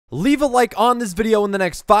Leave a like on this video in the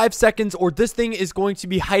next 5 seconds or this thing is going to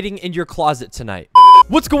be hiding in your closet tonight.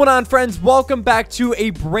 What's going on, friends? Welcome back to a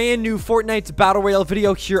brand new Fortnite Battle Royale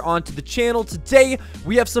video here onto the channel. Today,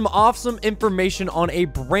 we have some awesome information on a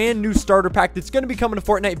brand new starter pack that's going to be coming to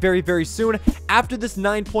Fortnite very, very soon. After this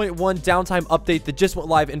 9.1 downtime update that just went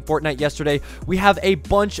live in Fortnite yesterday, we have a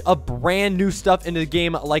bunch of brand new stuff into the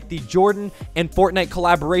game like the Jordan and Fortnite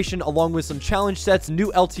collaboration, along with some challenge sets,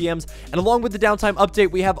 new LTMs, and along with the downtime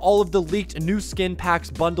update, we have all of the leaked new skin packs,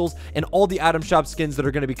 bundles, and all the item shop skins that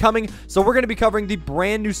are going to be coming. So we're going to be covering the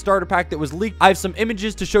brand new starter pack that was leaked. I have some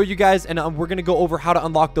images to show you guys, and we're going to go over how to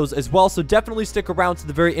unlock those as well. So definitely stick around to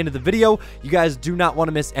the very end of the video. You guys do not want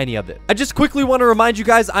to miss any of it. I just quickly want to remind you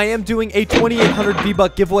guys, I am doing a 2800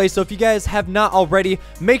 V-Buck giveaway. So if you guys have not already,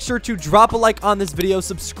 make sure to drop a like on this video,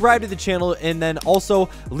 subscribe to the channel, and then also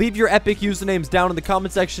leave your epic usernames down in the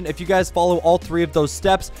comment section. If you guys follow all 3 of those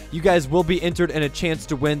steps, you guys will be entered in a chance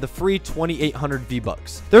to win the free 2800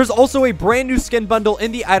 V-Bucks. There's also a brand new skin bundle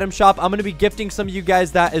in the item shop. I'm going to be gifting some of you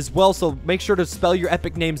guys that as well, so make sure to spell your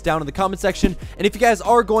epic names down in the comment section. And if you guys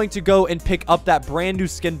are going to go and pick up that brand new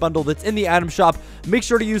skin bundle that's in the item shop, make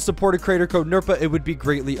sure to use supported creator code Nerpah. It would be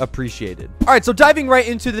greatly appreciated. All right, so diving right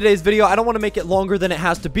into today's video, I don't want to make it longer than it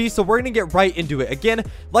has to be, so we're going to get right into it. Again,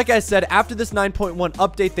 like I said, after this 9.1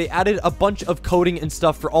 update, they added a bunch of coding and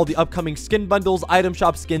stuff for all the upcoming skin bundles, item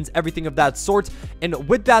shop skins, everything of that sort. And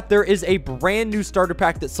with that, there is a brand new starter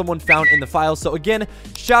pack that someone found in the files. So again,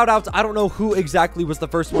 shout outs. I don't know who exactly was the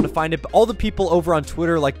first one to find it, but all the people over on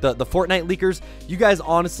Twitter, like the Fortnite leakers, you guys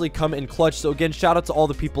honestly come in clutch. So again, shout out to all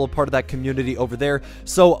the people a part of that community over there.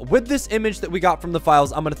 So with this image that we got from the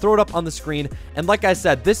files, I'm going to throw it up on the screen. And like I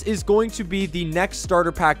said, this is going to be the next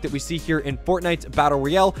starter pack that we see here in Fortnite Battle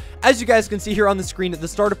Royale. As you guys can see here on the screen, the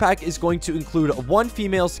starter pack is going to include 1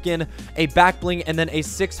 female skin, a back bling, and then a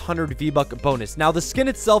 600 V-Buck bonus. Now, the skin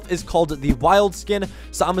itself is called the Wilde skin,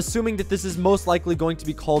 so I'm assuming that this is most likely going to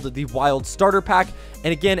be called the Wilde Starter Pack.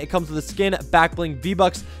 And again, it comes with a skin, back bling,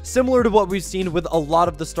 V-Bucks, similar to what we've seen with a lot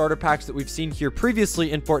of the starter packs that we've seen here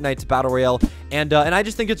previously in Fortnite's Battle Royale. And I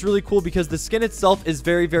just think it's really cool because the skin itself is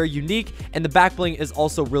very, very unique, and the back bling is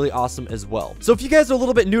also really awesome as well. So if you guys are a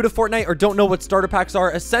little bit new to Fortnite or don't know what starter packs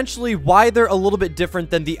are, essentially why they're a little bit different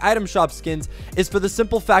than the item shop skins is for the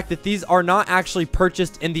simple fact that these are not actually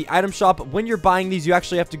purchased in the item shop. When you're buying these, you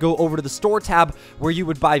actually have to go over to the store tab where you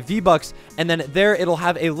would buy V-Bucks, and then there it'll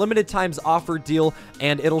have a limited times offer deal,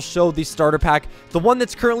 and it'll show the starter pack. The one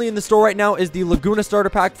that's currently in the store right now is the Laguna starter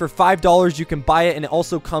pack for $5. You can buy it, and it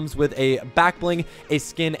also comes with a back bling, a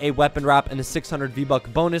skin, a weapon wrap, and a 600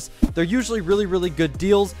 V-Buck bonus. They're usually really, really good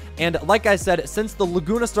deals, and like I said, since the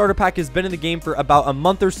Laguna starter pack has been in the game for about a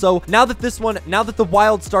month or so, now that the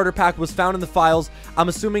Wilde starter pack was found in the files, I'm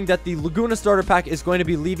assuming that the Laguna starter pack is going to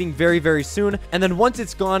be leaving very, very soon, and then once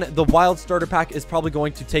it's gone, the Wilde starter pack is probably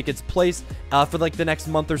going to take its place for like the next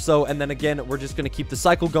month or so, and then again, we're just going to keep the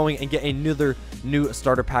cycle going and get another new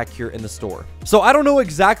starter pack here in the store. So I don't know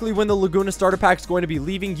exactly when the Laguna starter pack is going to be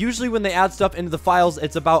leaving. Usually when they add stuff into the files,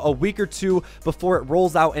 it's about a week or 2 before it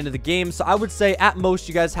rolls out into the game. So I would say at most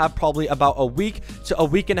you guys have probably about a week to a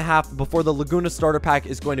week and a half before the Laguna starter pack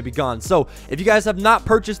is going to be gone. So if you guys have not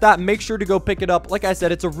purchased that, make sure to go pick it up. Like I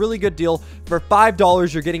said, it's a really good deal. For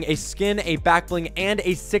 $5, you're getting a skin, a back bling, and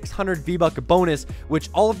a 600 V-Buck bonus, which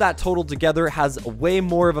all of that total together has way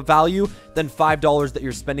more of a value than $5 that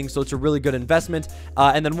you're spending. So it's a really good investment.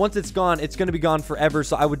 And then once it's gone, it's going to be gone forever.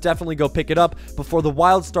 So I would definitely go pick it up before the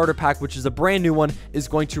Wilde starter pack, which is a brand new one, is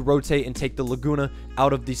going to rotate and take the Laguna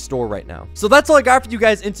out of the store right now. So that's all I got for you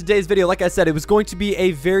guys in today's video. Like I said, it was going to be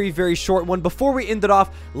a very, very short one. Before we end it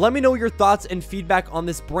off, let me know your thoughts and feedback on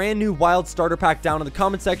this brand new Wilde starter pack down in the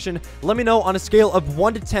comment section. Let me know on a scale of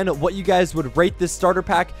 1 to 10 what you guys would rate this starter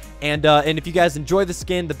pack, and if you guys enjoy the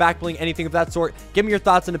skin, the back bling, anything of that sort, give me your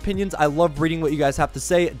thoughts and opinions. I love reading what you guys have to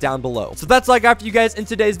say down below. So that's all I got for you guys in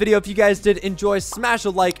today's video. If you guys did enjoy, smash a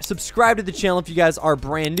like, subscribe to the channel if you guys are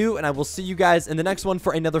brand new, and I will see you guys in the next one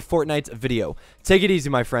for another Fortnite video. Take it easy,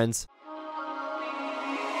 my friends.